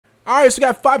All right, so we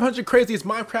got 500 craziest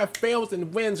Minecraft fails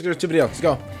and wins. There's 2 videos. Let's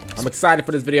go. I'm excited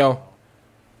for this video.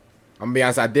 I'm gonna be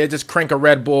honest. I did just crank a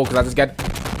Red Bull because I just got.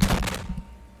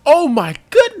 Oh my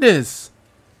goodness.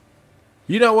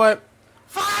 You know what?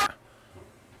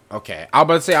 Okay, I was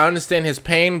about to say I understand his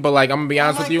pain, but like I'm gonna be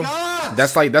honest with you,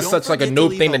 that's such like a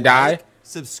noob thing to die.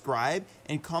 Subscribe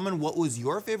and comment what was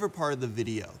your favorite part of the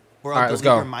video, or I'll delete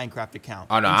your Minecraft account.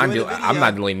 Oh no, I'm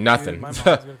not deleting nothing. Dude, my mom's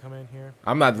gonna come in here.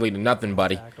 I'm not deleting nothing,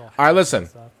 buddy. All right, listen.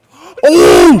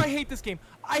 Oh! I hate this game.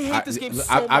 I hate this game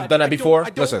so much. I've done that before.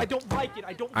 Listen. I don't like it.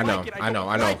 I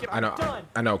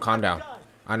know. Calm down.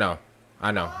 I know.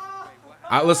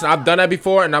 Listen, I've done that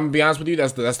before, and I'm gonna be honest with you.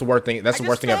 That's the worst thing. That's the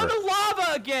worst thing ever.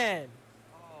 Lava again.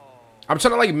 I'm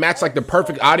trying to like match like the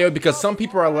perfect audio because some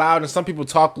people are loud and some people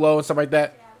talk low and stuff like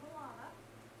that.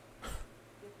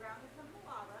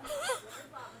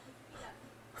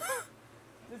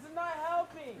 This is not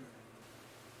helping.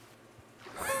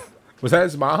 Was that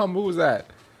his mom? Who was that?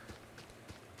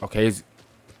 Okay.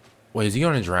 Wait, is he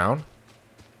gonna drown?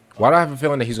 Why do I have a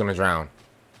feeling that he's gonna drown?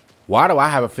 Why do I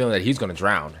have a feeling that he's gonna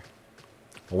drown?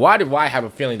 Why do I have a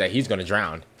feeling that he's gonna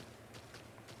drown?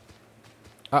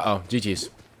 Uh-oh, GG's.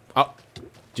 Oh,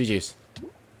 GG's.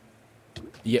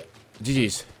 Yeah,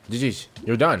 GG's.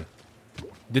 You're done.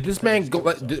 Did this man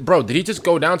go, bro, did he just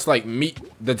go down to like meet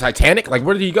the Titanic? Like,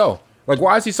 where did he go? Like,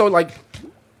 why is he so like,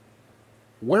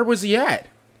 where was he at?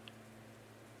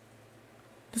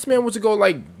 This man was to go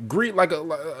like greet like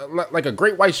a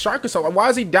great white shark or something. Why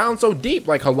is he down so deep?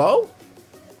 Like, hello?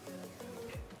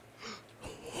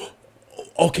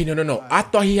 Okay, no. I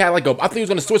thought he had like I thought he was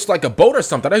gonna switch to like a boat or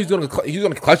something. I thought he was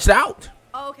gonna clutch it out.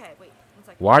 Oh, okay, wait, 1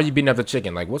 second. Why are you beating up the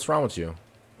chicken? Like, what's wrong with you?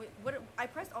 Wait, what? I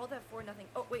pressed Alt F4, nothing.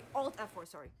 Oh, wait, Alt F4,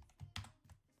 sorry.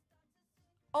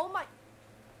 Oh my.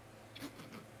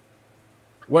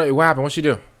 What happened? What'd she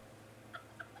do?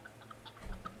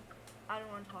 I don't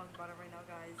want to talk about it right now,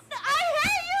 guys. I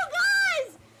hate you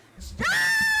guys!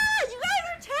 Ah, you guys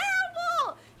are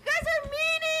terrible! You guys are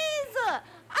meanies!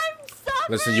 I'm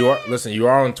suffering! Listen, you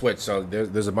are on Twitch, so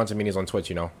there's a bunch of meanies on Twitch,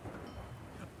 you know.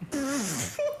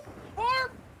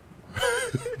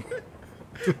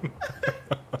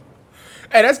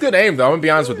 Hey, that's good aim though. I'm gonna be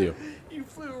honest with you. You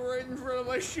flew right in front of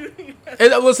my shooting.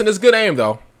 Hey, listen, it's good aim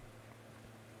though.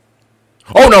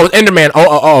 Oh no, it's Enderman.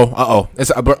 Uh-oh.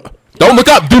 It's don't look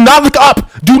up. Do not look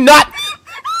up. Do not.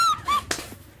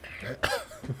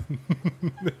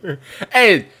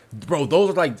 Hey, bro, those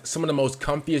are like some of the most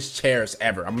comfiest chairs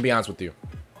ever. I'm gonna be honest with you.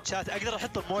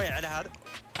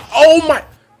 Oh my.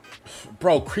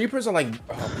 Bro, creepers are like,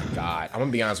 oh my god. I'm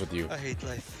gonna be honest with you. I hate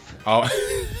life. Oh.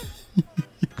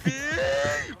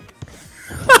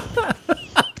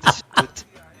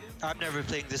 I'm never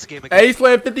playing this game again. Hey, he's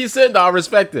playing 50 Cent. I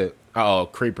respect it. Uh oh,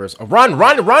 creepers. Oh, run. Oh,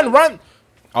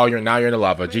 now you're in the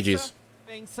lava. GG's.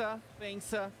 Thanks, sir.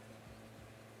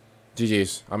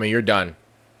 GG's. I mean, you're done.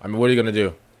 I mean, what are you gonna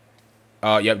do?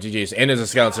 Yep, GG's. And there's a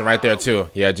skeleton right there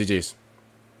too. Yeah, GG's.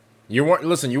 You weren't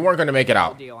gonna make it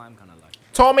out.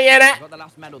 Told me in it. Got the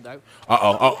last medal though.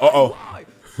 Uh-oh.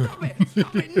 Stop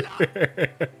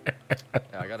it,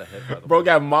 Yeah, I got a hit, by the Bro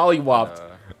got mollywopped.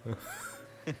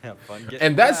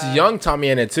 And that's young Tommy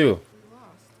in it too.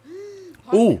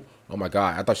 Ooh. Oh my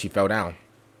god. I thought she fell down.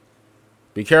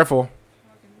 Be careful.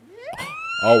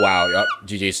 Oh wow. Yup.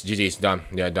 GG's. Done.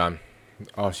 Yeah, done.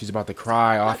 Oh, she's about to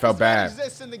cry. Oh, I felt bad.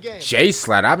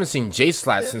 J-Slat. I haven't seen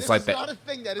J-Slat since like the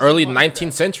early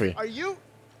 19th century. Are you?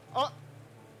 I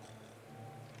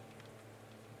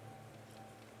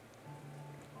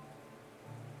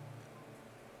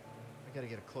gotta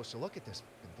get a closer look at this thing.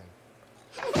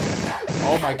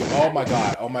 Oh my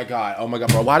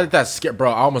god, bro. Why did that scare,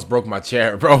 bro? I almost broke my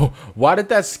chair, bro. Why did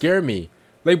that scare me?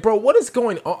 Like, bro, what is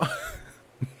going on?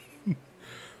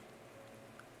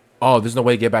 Oh, there's no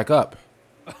way to get back up.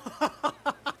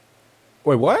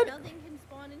 Wait, what? Nothing can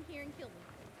spawn in here and kill me.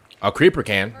 A creeper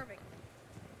can. Perfect.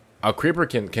 A creeper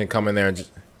can come in there and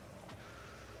just...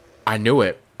 I knew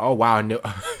it. Oh wow, I knew.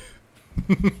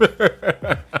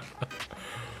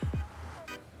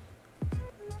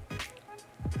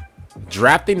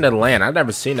 Drafting the land. I've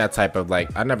never seen that type of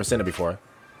like. I've never seen it before.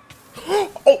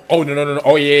 Oh no.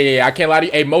 Oh yeah. I can't lie to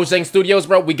you. Hey, Mojang Studios,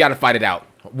 bro. We gotta fight it out.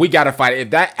 We gotta fight it. If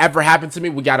that ever happened to me,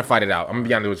 we gotta fight it out. I'm gonna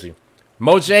be honest with you.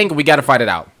 Mojang, we gotta fight it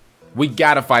out. We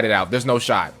gotta fight it out. There's no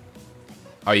shot.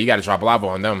 Oh, you gotta drop lava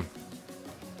on them.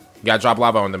 You gotta drop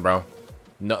lava on them, bro.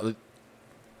 No.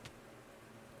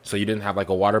 So you didn't have like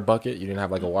a water bucket? You didn't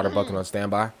have like a water bucket on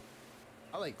standby?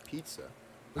 I like pizza.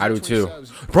 I do too.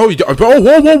 Bro,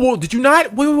 whoa. Did you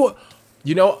not? Wait.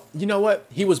 You know what?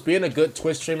 He was being a good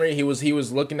Twitch streamer. He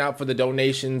was looking out for the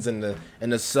donations and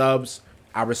the subs.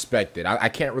 I respect it. I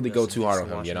can't really go too hard on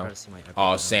him, you know.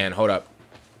 Oh, sand. Hold up,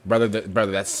 brother.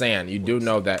 Brother, that's sand. You do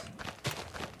know that.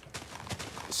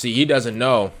 See, he doesn't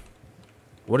know.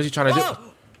 What is he trying to do?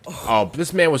 Oh,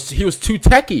 this man was too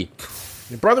techie.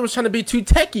 Your brother was trying to be too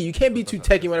techie. You can't be too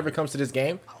techie whenever it comes to this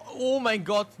game. Oh my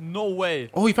god, no way.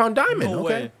 Oh, he found diamond. No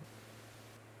okay. way.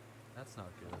 That's not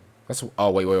good. That's.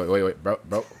 Oh, wait,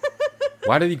 bro.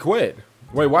 Why did he quit?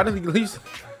 Wait, why did he leave?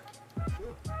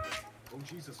 Oh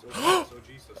Jesus! Oh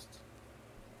Jesus!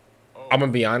 I'm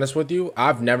gonna be honest with you.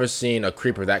 I've never seen a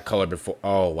creeper that color before.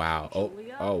 Oh wow.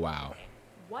 Oh wow.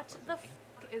 What the f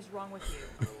is wrong with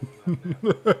you?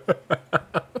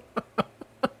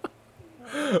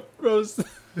 Bro.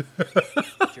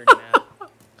 Journey map,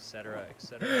 etc.,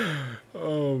 etc.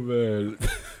 Oh man.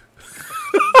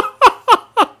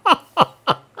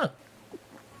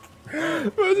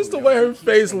 Bro, just the way her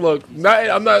face looked.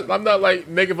 I'm not like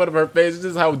making fun of her face. It's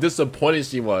just how disappointed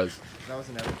she was. That was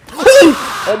an edit.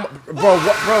 Oh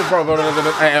my,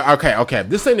 bro. Okay.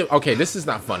 This ain't okay. This is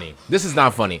not funny. This is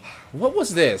not funny. What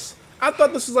was this? I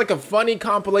thought this was like a funny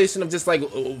compilation of just like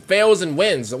fails and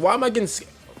wins. Why am I getting?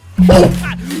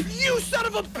 You son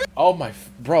of a bitch! Oh my,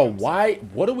 bro. Why?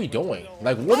 What are we doing?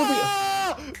 Like, what are we?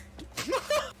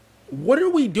 What are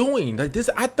we doing? Like this?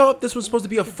 I thought this was supposed to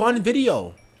be a fun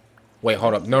video. Wait,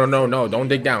 hold up. No. Don't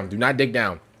dig down. Do not dig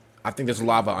down. I think there's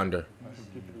lava under.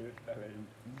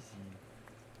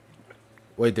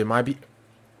 Wait, there might be.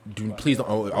 Dude, please don't.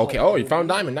 Oh, okay. Oh, you found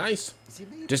diamond. Nice.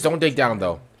 Just don't dig down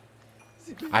though.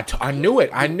 I knew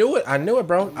it. I knew it,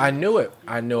 bro. I knew it.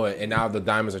 And now the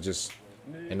diamonds are just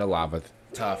in the lava.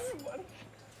 Tough.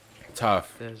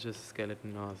 There's just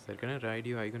skeleton horse. They're gonna ride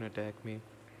you. Are you gonna attack me?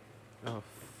 Oh.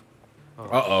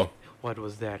 Uh-oh. What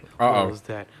was that? Uh-oh. What was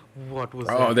that? What was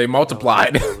that? Oh, they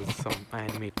multiplied. That was some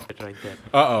anime shit right there.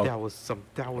 Uh-oh. That was some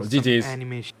GG's.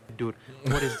 anime shit, dude.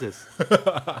 What is this?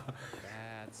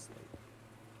 That's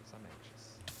I'm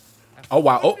anxious. Oh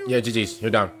wow. Oh yeah, GG's.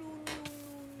 You're done.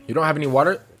 You don't have any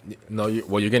water? No.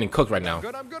 You're getting cooked right now.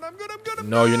 I'm good.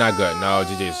 No, you're not good. No,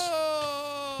 GG's.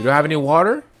 You don't have any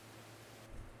water?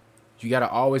 You gotta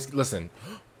always listen.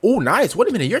 Oh, nice. Wait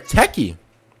a minute. You're techie.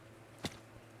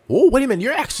 Oh, wait a minute.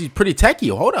 You're actually pretty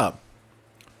techie. Hold up.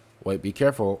 Wait. Be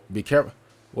careful. Be careful.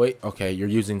 Wait. Okay. You're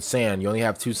using sand. You only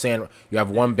have 2 sand. You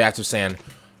have 1 batch of sand.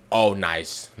 Oh,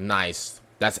 nice. Nice.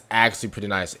 That's actually pretty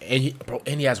nice. And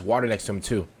he has water next to him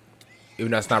too. Even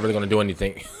though that's not really gonna do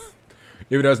anything.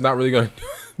 Even though it's not really gonna do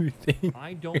anything.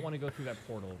 I don't want to go through that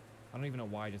portal. I don't even know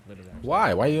why I just lit it out.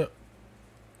 Why? Why you?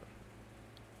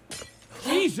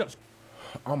 Jesus!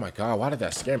 Oh my god! Why did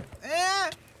that scare me?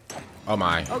 Oh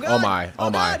my! Oh, God. Oh my!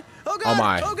 Oh my! Oh, God. Oh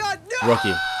my! Oh, God. No.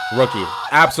 Rookie!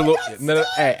 Absolutely! No,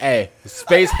 hey!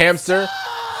 Space hamster!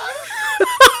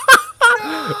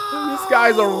 This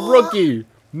guy's a rookie.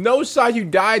 No shot. You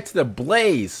died to the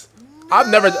blaze. I've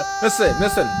never.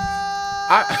 Listen.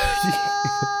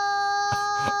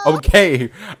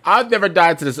 Okay. I've never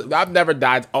died to this. I've never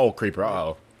died. Oh, creeper.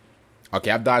 Uh-oh.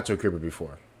 Okay, I've died to a creeper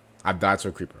before.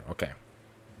 Okay.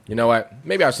 You know what?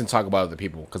 Maybe I shouldn't talk about other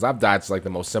people because I've died to like the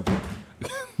most simple.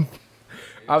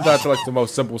 I've died to like the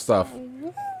most simple stuff.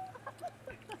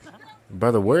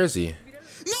 Brother, where is he?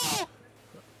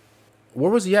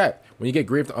 Where was he at? When you get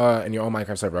griefed in your own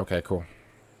Minecraft server. Okay, cool.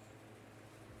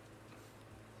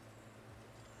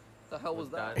 The hell was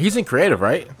that? He's in creative,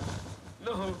 right?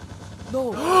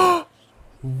 No.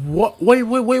 What? Wait.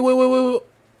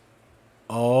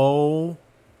 Oh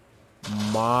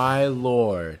my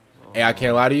lord. Hey, I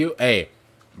can't lie to you. Hey,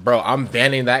 bro, I'm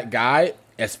banning that guy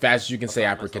as fast as you can say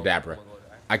abracadabra.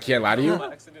 I can't lie to you.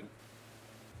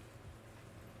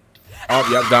 Oh,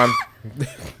 yep, done.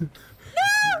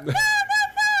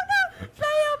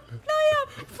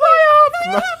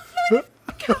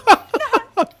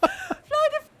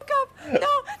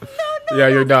 Yeah,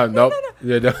 you're done. Nope.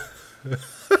 You're done.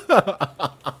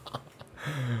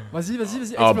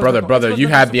 Vas-y. Oh, brother, you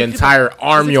have the entire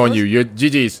army on you. You're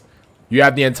GG's. You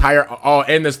have the entire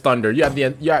and this thunder. You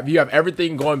have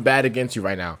everything going bad against you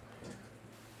right now.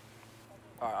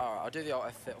 Alright, I'll do the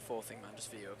alt F4 thing, man, just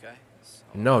for you, okay?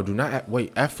 No, do not.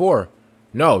 Wait, F4.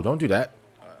 No, don't do that.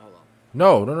 Alright, hold on.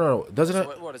 No. Doesn't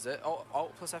it? What is it?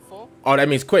 Alt plus F4? Oh, that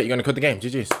means quit. You're gonna quit the game.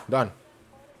 GG's. Done.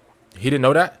 He didn't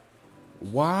know that?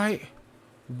 Why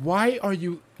are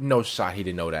you... No shot he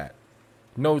didn't know that.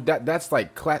 No, that's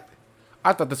like...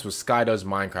 I thought this was Sky Does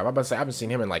Minecraft. I'm about to say, I haven't seen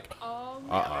him in like...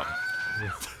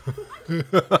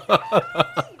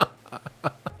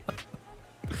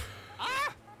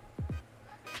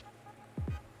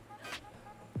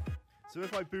 So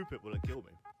if I boop it, will it kill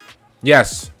me?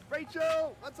 Yes.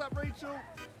 Rachel! What's up, Rachel?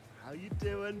 How you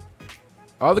doing?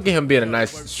 Oh, look at him being a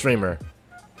nice streamer.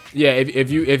 Yeah, if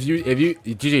you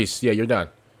GG's, yeah, you're done.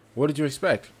 What did you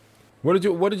expect? What did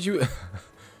you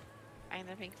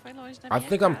I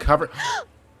think I'm covered.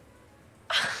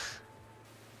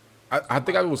 I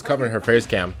think I was covering her face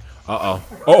cam. Uh-oh.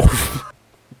 Oh.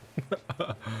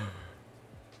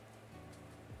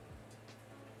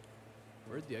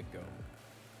 Where'd the egg go?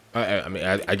 I mean,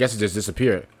 I guess it just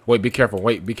disappeared. Wait, be careful.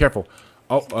 Wait, be careful.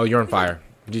 Oh, you're on fire.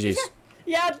 GG's.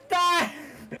 Yeah, die.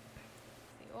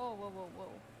 Whoa, whoa, whoa, whoa,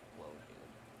 whoa, dude.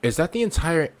 Is that the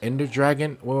entire Ender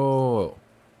Dragon? Whoa.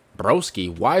 Broski,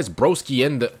 why is Broski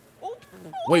in the...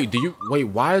 Wait,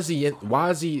 why is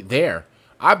he there?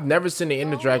 I've never seen the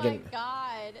Ender Dragon. Oh my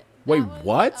god. Wait, That was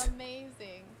what?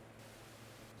 Amazing.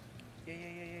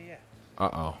 Yeah.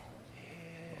 Uh-oh.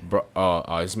 Bro,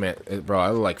 this man, bro,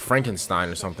 I look like Frankenstein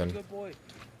or something. Good boy.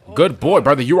 Good boy,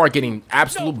 brother. You are getting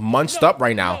absolute munched up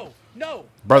right now. No.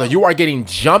 Brother, you are getting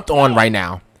jumped on right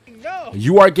now. No.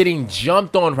 You are getting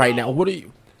jumped on right now. What are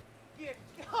you?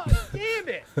 God damn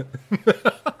it. Doesn't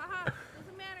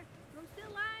matter. I'm still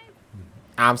alive.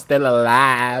 I'm still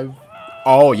alive.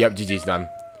 Oh, yep. GG's done.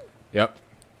 Yep.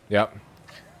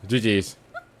 GG's.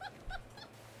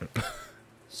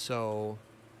 So.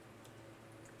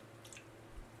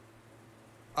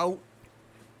 Oh.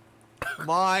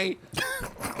 My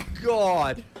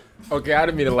God. Okay, I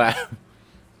didn't mean to laugh.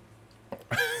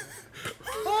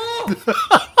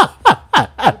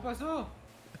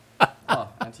 Oh,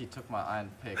 and he took my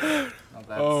iron pick. Now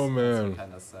that's, Oh, man. That's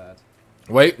kind of sad.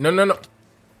 Wait, no.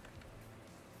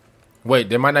 Wait,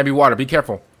 there might not be water. Be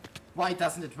careful. Why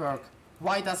doesn't it work?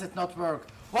 Why does it not work?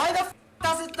 Why the f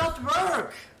does it not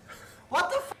work? What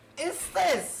the f is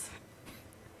this?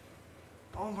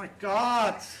 Oh my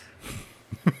God.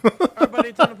 Alright,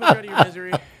 buddy, time to put you out of your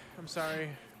misery. I'm sorry.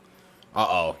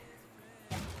 Uh-oh.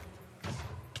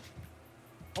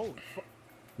 Oh,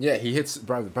 Yeah, he hits...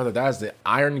 Brother, that is the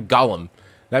Iron Golem.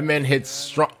 That man hits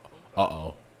strong...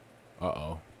 Uh-oh.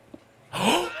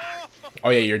 Oh,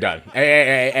 yeah, you're done.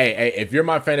 Hey, if you're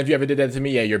my friend, if you ever did that to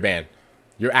me, yeah, you're banned.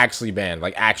 You're actually banned.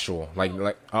 Like, actual. Like,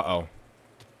 uh-oh.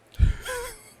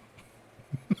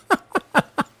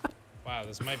 Wow,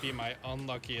 this might be my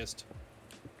unluckiest.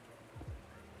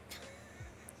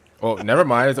 Oh, never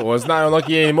mind. Well, it's not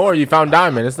unlucky anymore. You found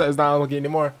diamond. It's not unlucky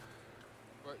anymore.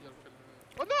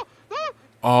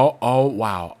 Oh,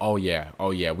 wow. Oh, yeah.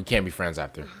 We can't be friends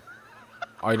after.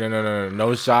 Oh, no.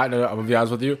 No shot. No, I'm gonna be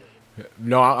honest with you.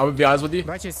 No, I'm gonna be honest with you.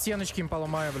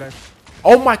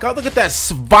 Oh my God, look at that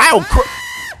vile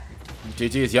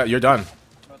GG's, yeah, you're done.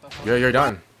 You're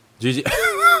done. GG.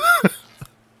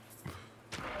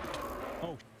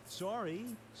 Oh, sorry.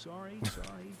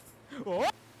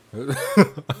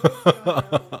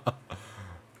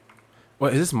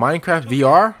 What, is this Minecraft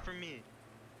VR? For me.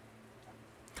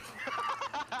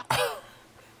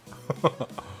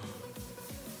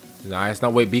 Nice. No,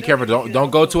 wait. Be careful.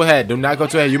 Don't go too ahead. Do not go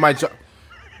too ahead. You might jump.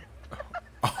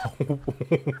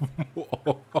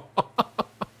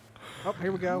 oh,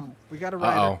 here we go. We got a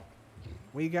rider. Uh-oh.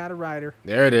 We got a rider.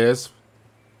 There it is.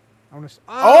 I wanna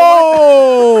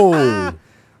Oh!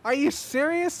 Are you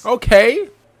serious? Okay.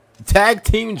 Tag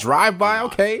team drive-by.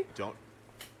 Okay. Don't.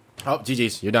 Oh,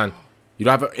 GG's. You're done. You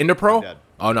don't have an Ender Pro? Dead.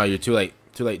 Oh, no. You're too late.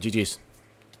 Too late. GG's.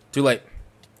 Too late.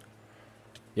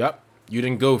 Yep. You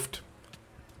done goofed.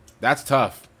 That's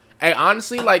tough. Hey,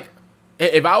 honestly, like,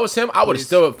 if I was him, I would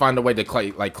still find a way to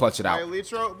clutch it out. Hey,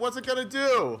 Leechro, what's it gonna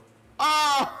do?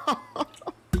 Oh!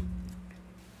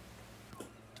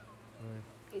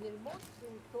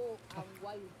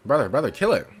 Brother,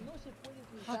 kill it.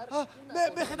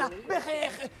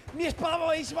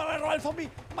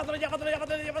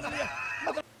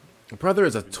 Brother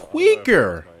is a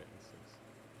tweaker.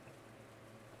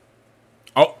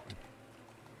 Oh.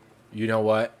 You know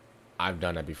what? I've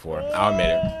done that before. I'll admit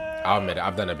it.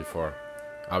 I've done it before.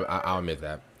 I'll admit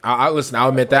that. Listen, I'll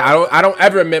admit that. I don't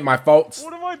ever admit my faults.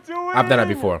 What am I doing? I've done that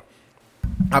before.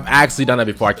 I've actually done that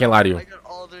before. I can't lie to you. I got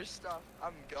all their stuff.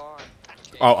 I'm gone.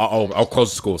 Oh,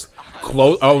 close the schools.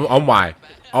 Close. Oh my.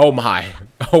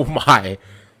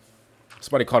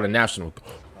 Somebody called a national.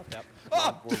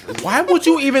 Why would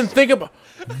you even think about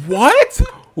what?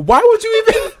 Why would you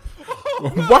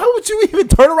even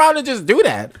turn around and just do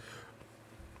that?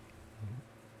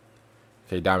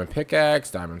 Okay, diamond pickaxe,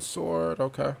 diamond sword.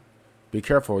 Okay, be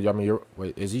careful. I mean,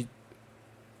 wait. Is he?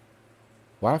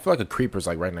 Why I feel like a creeper's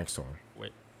like right next to him.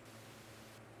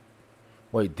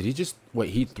 Wait, did he just?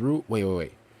 Wait, he threw.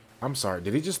 Wait. I'm sorry.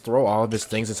 Did he just throw all of his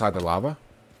things inside the lava?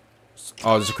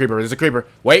 Oh, there's a creeper. There's a creeper.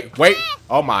 Wait.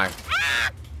 Oh my.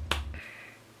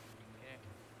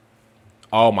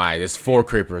 Oh my. There's 4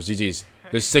 creepers. GG's.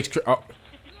 There's 6.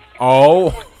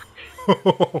 Oh.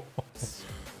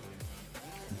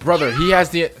 Brother, he has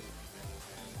the...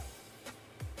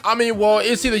 I mean, well,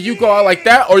 it's either you go out like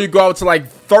that or you go out to like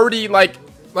 30, like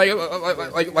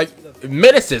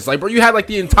menaces. Like, bro, you had like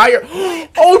the entire...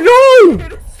 Oh,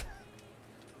 no!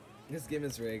 This game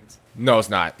is rigged. No, it's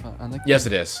not. Yes,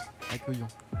 it is.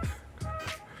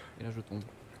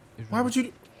 Why would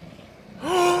you...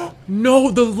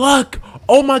 No, the luck!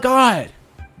 Oh my god!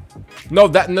 No,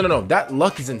 no. That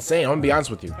luck is insane. I'm gonna be honest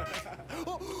with you.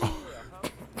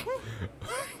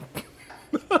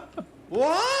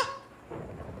 What?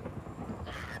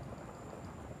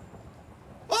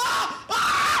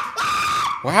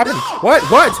 What happened? What?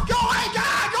 What? Go away!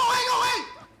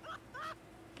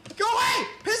 Go away!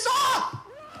 Piss off!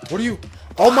 What are you?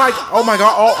 Oh my god! Oh!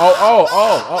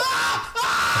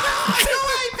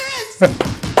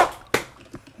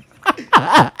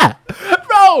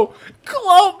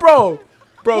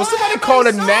 Bro, somebody called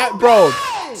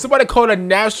somebody called a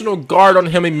National Guard on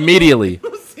him immediately.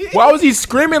 Why was he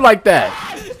screaming like that?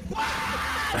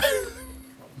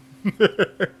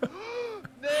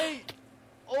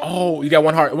 Oh, you got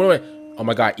one heart. Wait. Oh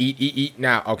my god, eat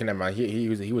now. Okay, never mind.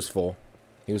 He was full.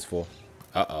 He was full.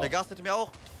 Uh-oh.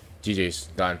 GG's,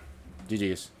 done.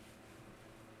 GG's.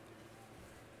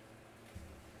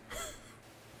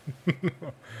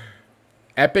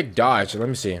 Epic dodge. Let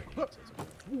me see.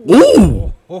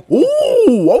 Ooh!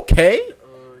 Ooh, okay.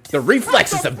 The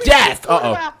reflexes of death.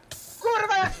 Uh-oh.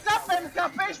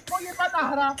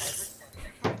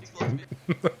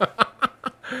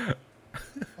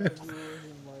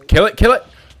 Kill it.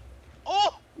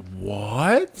 Oh!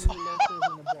 What?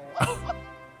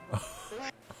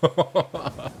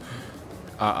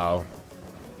 Uh-oh.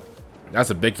 That's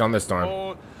a big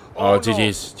thunderstorm. Oh,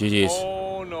 GG's.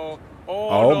 Oh, no.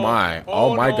 Oh my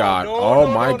god. Oh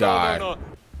my god.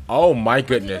 Oh my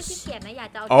goodness.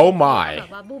 Oh my.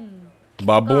 Ba-boom.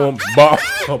 Ba-boom.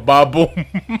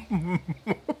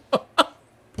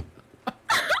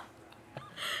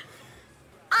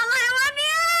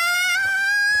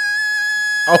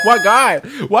 Oh my god.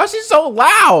 Why is she so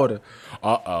loud?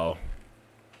 Uh-oh.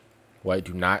 Wait,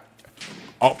 do not.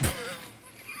 Oh.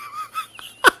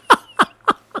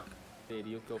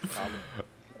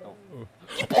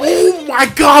 Oh my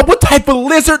god, what type of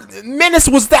lizard menace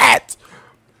was that?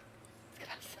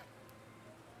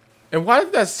 And why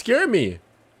did that scare me?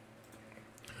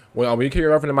 Well, we kill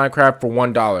your girlfriend in Minecraft for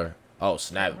 $1. Oh,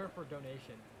 snap.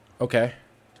 Okay.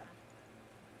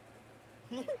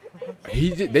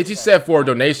 They just said for a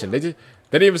donation. They didn't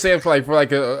even say it for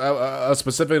like a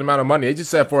specific amount of money. They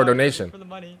just said for a donation.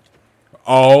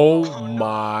 Oh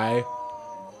my.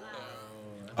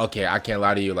 Okay, I can't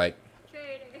lie to you. Like,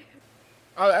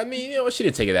 I mean, you know, she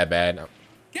didn't take it that bad. No!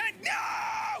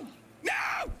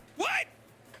 What?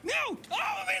 No!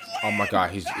 Oh my god,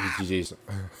 he's GG's.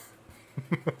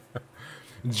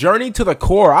 Journey to the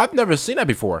core. I've never seen that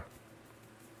before.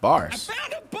 Bars. I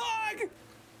found a bug.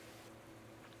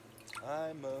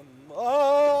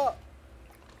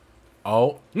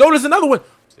 Oh no, there's another one.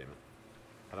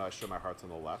 How do I show my hearts on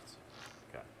the left?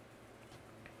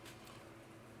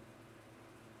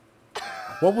 Okay.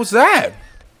 What was that?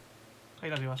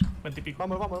 Vamos.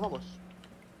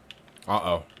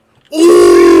 Uh-oh.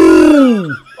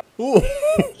 Ooh! Ooh!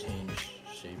 Change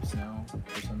shapes now or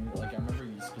something. Like I remember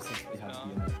you specifically had to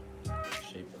be in that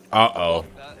shape. Uh-oh.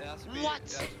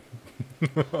 What?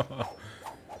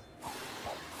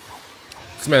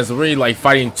 This man's really like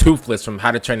fighting Toothless from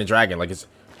How to Train a Dragon. Like it's...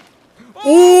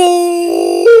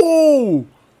 Ooh!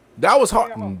 That was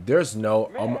hard. There's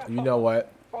no... you know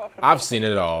what? I've seen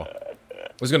it all.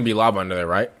 There's gonna be lava under there,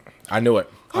 right? I knew it.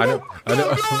 I know.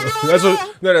 That's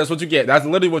what you get. That's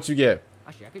literally what you get.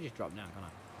 Actually, I could just drop now, can't I?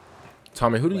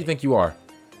 Tommy, who do you think you are?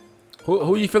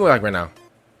 Who are you feeling like right now?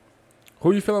 Who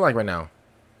are you feeling like right now?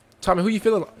 Tommy, who you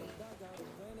feeling like?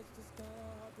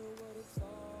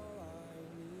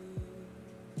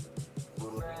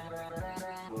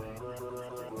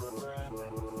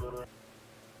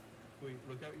 Wait,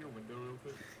 look out your window real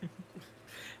quick.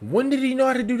 When did he know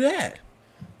how to do that?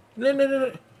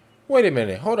 No. Wait a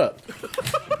minute. Hold up.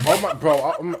 Oh my,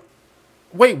 bro.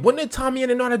 Wait, when did Tommy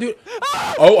know how to do it?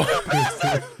 Oh.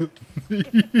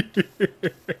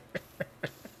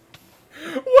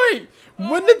 Wait,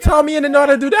 when did Tommy know how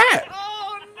to do that?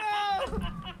 Oh no!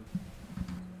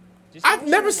 I've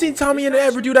never seen Tommy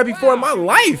ever do that before in my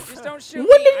life. Just don't shoot When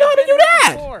did he know how to do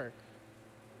that?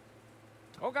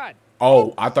 Oh god.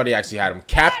 Oh, I thought he actually had him.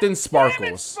 Captain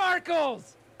Sparkles.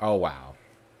 Sparkles! Oh wow.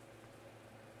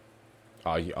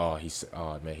 Oh, oh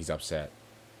man, he's upset.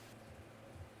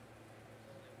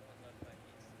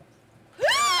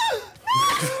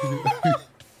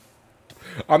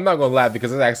 I'm not gonna laugh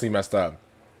because it's actually messed up.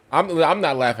 I'm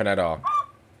not laughing at all.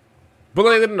 But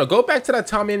like, no, go back to that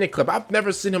Tommy and Nick clip. I've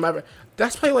never seen him ever.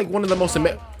 That's probably like one of the most.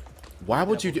 Why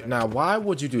would you do now? Why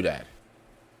would you do that?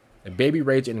 A baby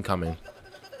rage incoming.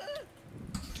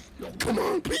 Come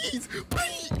on, please,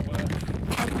 please.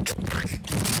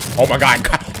 Oh my God!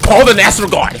 Call the National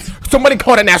Guard. Somebody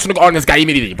call the National Guard on this guy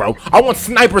immediately, bro. I want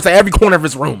snipers at every corner of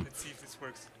his room. Let's see if this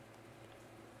works.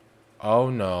 Oh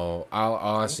no!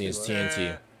 All I see is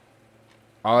TNT.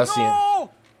 All I see.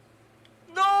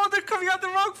 No, they're coming out the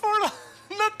wrong portal.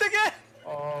 Not again.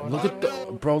 Look at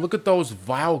the bro. Look at those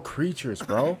vile creatures,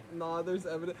 bro. No, there's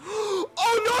evidence. Oh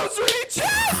no, it's reading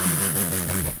chat.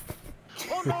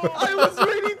 Oh no, I was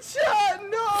reading chat.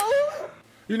 No.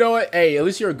 You know what? Hey, at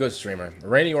least you're a good streamer.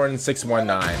 Rainy Orton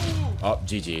 619. Oh,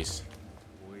 GG's.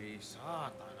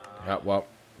 Yeah, well,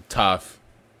 tough.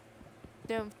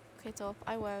 Don't quit off.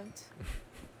 I won't.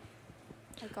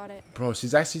 I got it. Bro,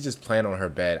 she's actually just playing on her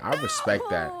bed. I respect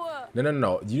that.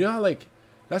 No. You know how, like,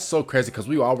 that's so crazy because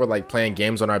we all were, like, playing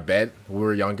games on our bed when we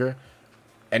were younger.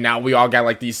 And now we all got,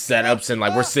 like, these setups and,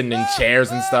 like, we're sitting in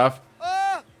chairs and stuff.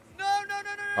 Oh,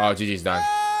 GG's done.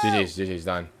 GG's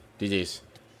done. GG's.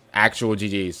 Actual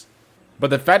GG's. But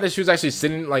the fact that she was actually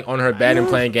sitting, like, on her bed and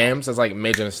playing games, that's, like,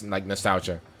 major, like,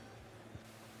 nostalgia.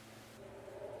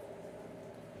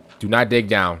 Do not dig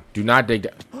down. Do not dig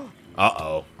down.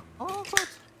 Uh-oh.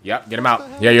 Yep, get him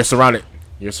out. Yeah, you're surrounded.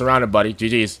 You're surrounded, buddy.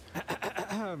 GG's.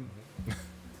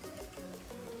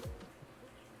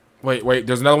 Wait.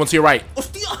 There's another one to your right.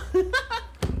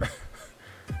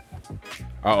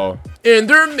 Uh-oh.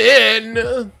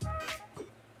 Enderman!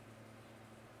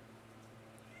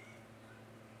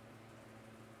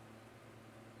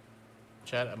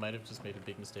 Chad, I might have just made a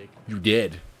big mistake. You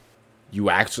did. You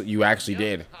actually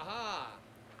did.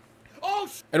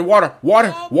 And water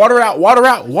it out.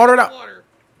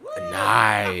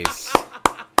 Nice.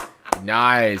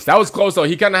 Nice. That was close though.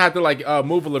 He kind of had to like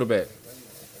move a little bit.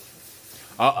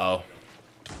 Uh-oh.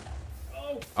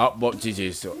 Oh, well,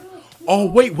 GG's.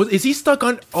 Oh, wait, is he stuck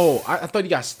on? Oh, I thought he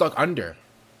got stuck under.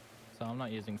 So I'm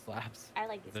not using slabs. I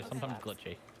like this. They're sometimes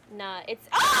glitchy. Nah, it's.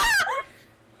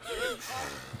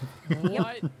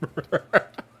 What?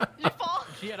 You fall.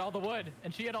 She had all the wood,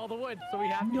 and she had all the wood, so we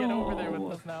have to get over there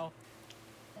with us now.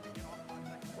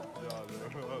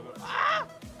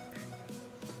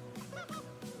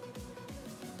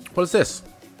 What is this?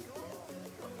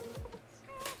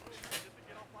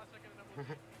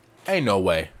 Ain't no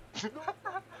way.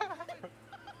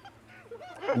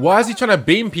 Why is he trying to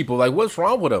beam people? Like, what's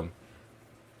wrong with him?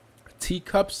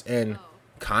 Teacups and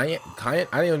Kyan? I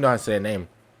don't even know how to say a name.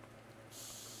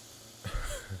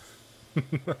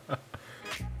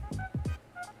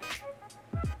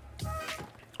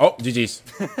 Oh, GG's.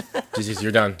 GG's,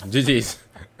 you're done. GG's.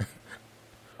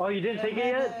 Oh, you didn't take it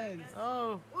yet?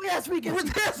 Oh, yes, we can.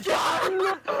 Let's go.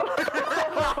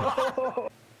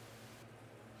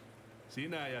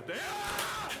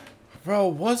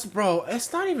 Bro, bro?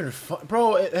 It's not even fun,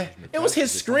 bro. It was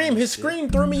his scream. His scream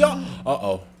threw me off.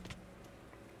 Uh-oh.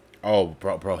 Oh,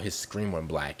 bro, his scream went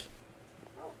black.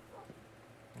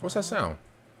 What's that sound?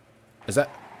 Is that?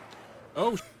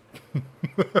 Oh.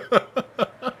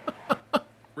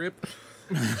 Rip.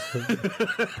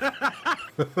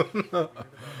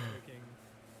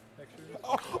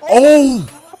 Oh!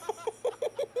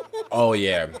 Oh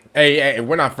yeah. Hey,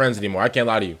 we're not friends anymore. I can't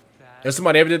lie to you. If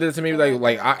somebody ever did this to me,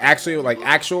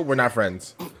 actual, we're not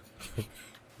friends.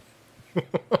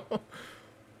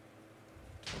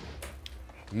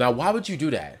 Now, why would you do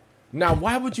that? Now,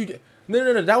 why would you?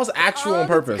 No. That was actual on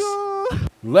purpose.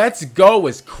 Let's go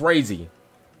is crazy.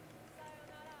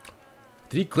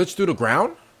 Did he glitch through the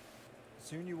ground?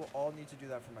 Soon you will all need to do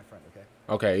that for my friend, okay?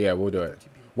 Okay, yeah, we'll do it.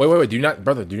 Wait. Do you not,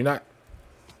 brother? Do you not?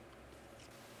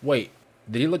 Wait.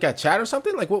 Did he look at chat or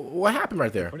something? Like, what happened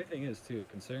right there? Funny thing is, too,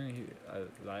 considering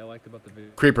I liked about the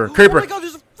video. Creeper. Oh my God!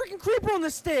 There's a freaking creeper on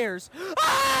the stairs.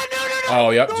 Ah, no.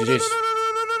 Oh, yep. No, GG's.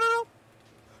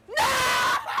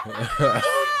 No.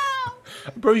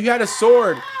 Bro, you had a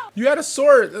sword. You had a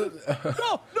sword. No,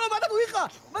 mata tu hija.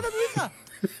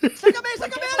 Sácame.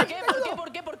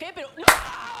 ¿Por qué? Pero.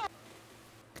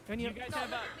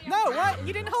 No, what?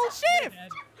 You didn't hold shift.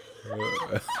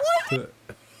 What?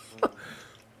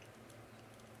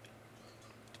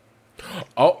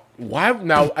 Oh, why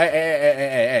now?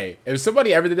 Hey! If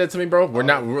somebody ever did that to me, bro, we're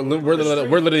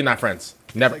literally not friends.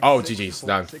 Never. Like oh, GG's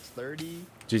done. 630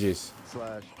 GG's.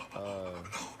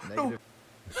 / negative.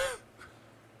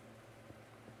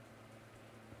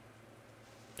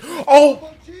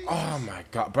 Oh my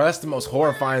God, bro, that's the most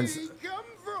horrifying.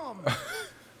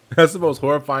 That's the most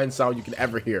horrifying sound you can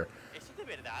ever hear.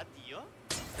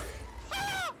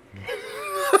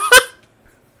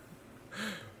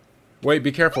 Wait,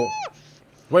 be careful.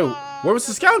 Wait, where was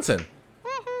the skeleton?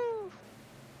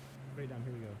 Right down,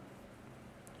 here we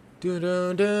go. Dun,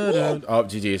 dun, dun, dun. Oh,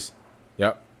 GG's.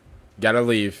 Yep. Gotta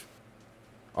leave.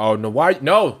 Oh, no, why?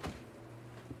 No.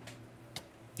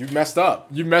 You messed up.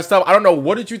 You messed up. I don't know.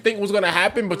 What did you think was going to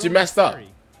happen, but you messed up.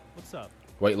 What's up?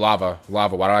 Wait, lava.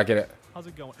 Lava. Why do I get it? How's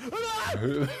it going?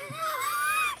 You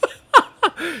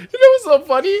know what's so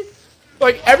funny?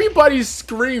 Like, everybody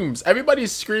screams. Everybody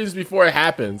screams before it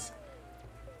happens.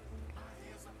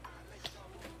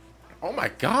 Oh my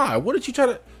god. What did you try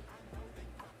to...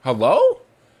 Hello?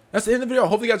 That's the end of the video.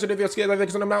 Hopefully you guys enjoyed the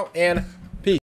video. Like, and peace.